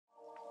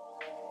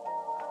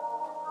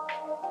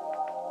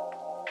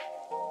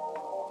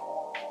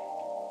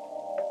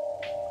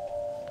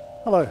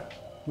Hello,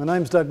 my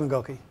name's Doug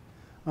McGockey.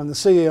 I'm the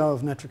CEO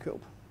of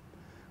NatraKelp.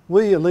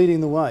 We are leading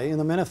the way in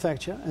the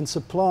manufacture and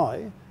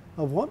supply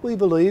of what we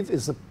believe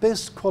is the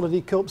best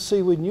quality kelp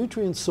seaweed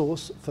nutrient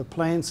source for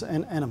plants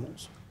and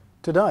animals.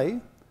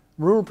 Today,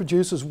 rural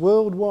producers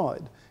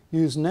worldwide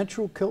use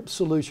natural kelp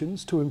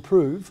solutions to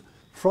improve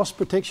frost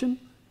protection,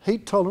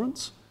 heat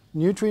tolerance,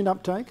 nutrient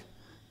uptake,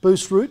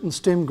 boost root and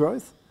stem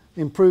growth,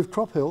 improve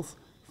crop health,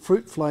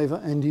 fruit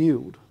flavour and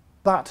yield.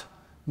 But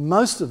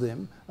most of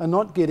them are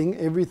not getting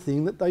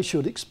everything that they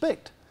should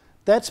expect.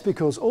 That's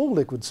because all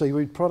liquid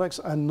seaweed products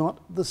are not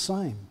the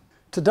same.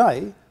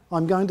 Today,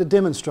 I'm going to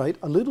demonstrate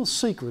a little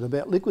secret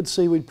about liquid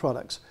seaweed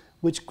products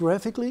which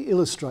graphically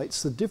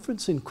illustrates the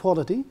difference in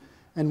quality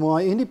and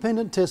why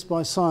independent tests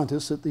by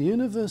scientists at the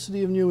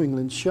University of New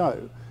England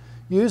show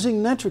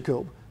using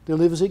NatraKelp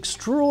delivers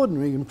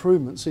extraordinary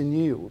improvements in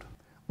yield.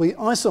 We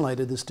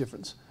isolated this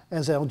difference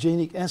as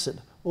alginic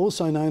acid,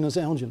 also known as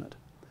alginate.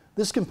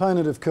 This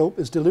component of kelp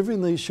is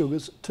delivering these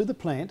sugars to the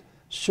plant,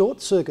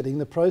 short-circuiting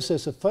the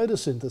process of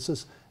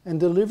photosynthesis and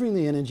delivering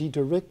the energy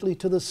directly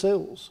to the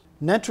cells.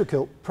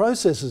 NatraKelp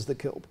processes the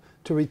kelp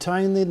to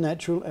retain their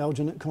natural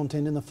alginate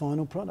content in the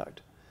final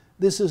product.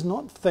 This is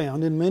not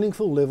found in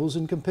meaningful levels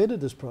in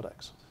competitors'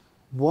 products.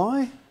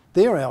 Why?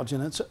 Their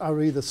alginates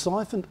are either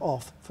siphoned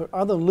off for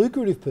other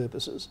lucrative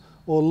purposes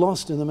or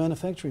lost in the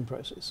manufacturing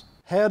process.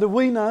 How do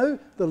we know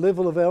the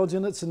level of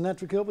alginates in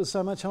NatraKelp is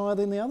so much higher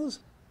than the others?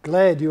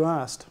 Glad you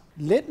asked.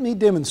 Let me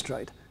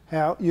demonstrate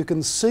how you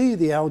can see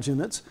the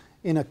alginates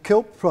in a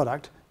kelp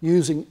product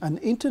using an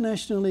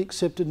internationally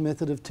accepted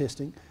method of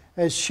testing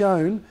as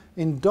shown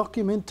in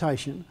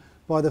documentation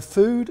by the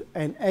Food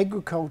and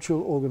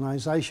Agricultural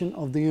Organization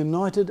of the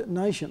United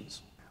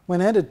Nations.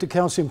 When added to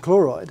calcium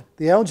chloride,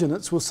 the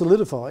alginates will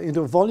solidify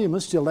into a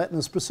voluminous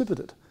gelatinous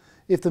precipitate.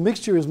 If the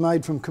mixture is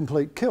made from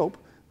complete kelp,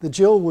 the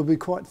gel will be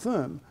quite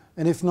firm,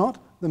 and if not,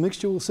 the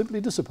mixture will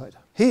simply dissipate.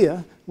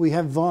 Here we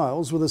have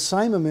vials with the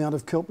same amount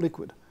of kelp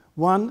liquid.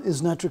 One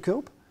is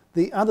NatraKelp,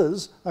 the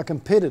others are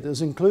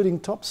competitors including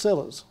top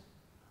sellers.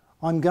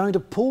 I'm going to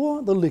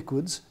pour the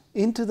liquids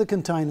into the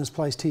containers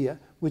placed here,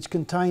 which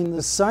contain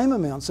the same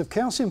amounts of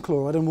calcium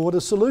chloride and water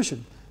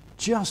solution.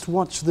 Just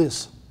watch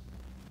this.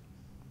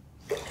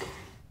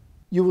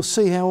 You will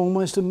see how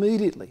almost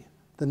immediately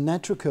the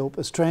NatraKelp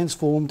is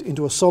transformed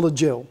into a solid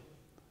gel,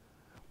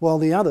 while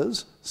the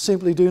others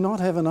simply do not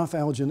have enough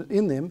alginate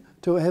in them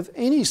to have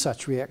any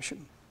such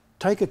reaction.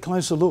 Take a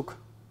closer look.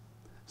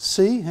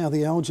 See how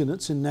the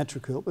alginates in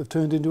NatraKelp have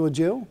turned into a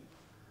gel,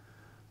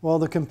 while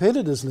the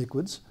competitors'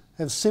 liquids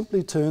have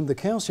simply turned the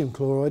calcium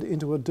chloride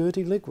into a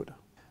dirty liquid.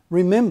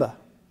 Remember,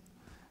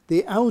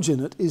 the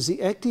alginate is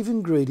the active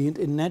ingredient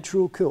in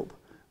natural kelp,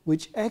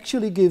 which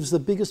actually gives the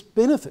biggest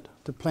benefit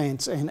to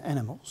plants and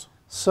animals.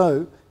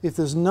 So, if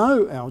there's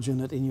no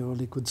alginate in your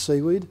liquid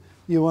seaweed,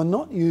 you are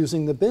not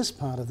using the best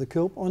part of the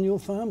kelp on your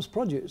farm's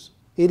produce.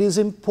 It is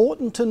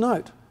important to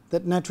note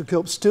that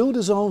NatraKelp still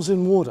dissolves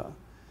in water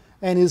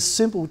and is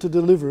simple to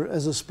deliver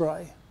as a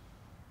spray.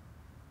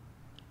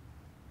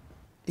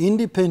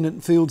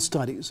 Independent field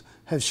studies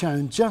have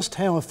shown just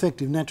how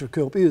effective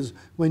NatraKelp is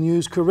when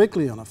used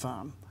correctly on a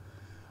farm.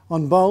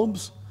 On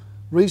bulbs,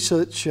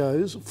 research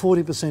shows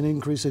 40%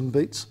 increase in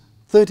beets,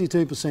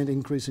 32%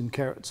 increase in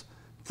carrots,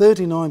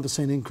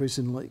 39% increase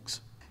in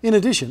leeks. In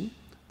addition,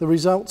 the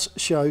results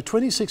show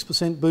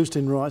 26% boost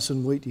in rice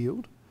and wheat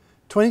yield,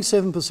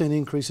 27%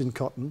 increase in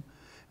cotton,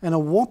 and a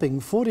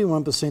whopping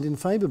 41% in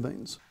faba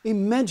beans.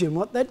 Imagine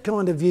what that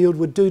kind of yield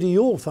would do to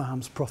your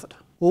farm's profit.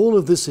 All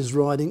of this is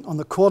riding on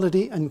the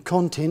quality and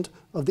content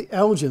of the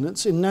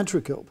alginates in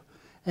NatraKelp,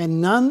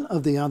 and none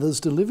of the others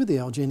deliver the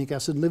alginic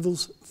acid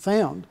levels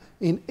found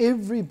in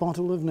every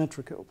bottle of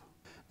NatraKelp.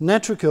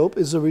 NatraKelp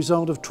is the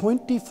result of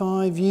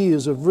 25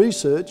 years of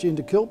research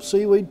into kelp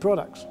seaweed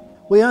products.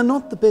 We are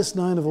not the best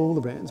known of all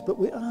the brands, but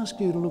we ask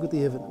you to look at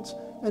the evidence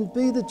and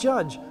be the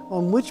judge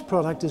on which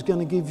product is going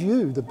to give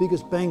you the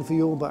biggest bang for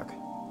your buck.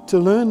 To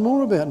learn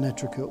more about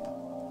NatraKelp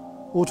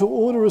or to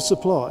order a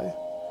supply,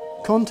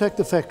 contact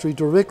the factory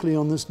directly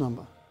on this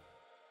number.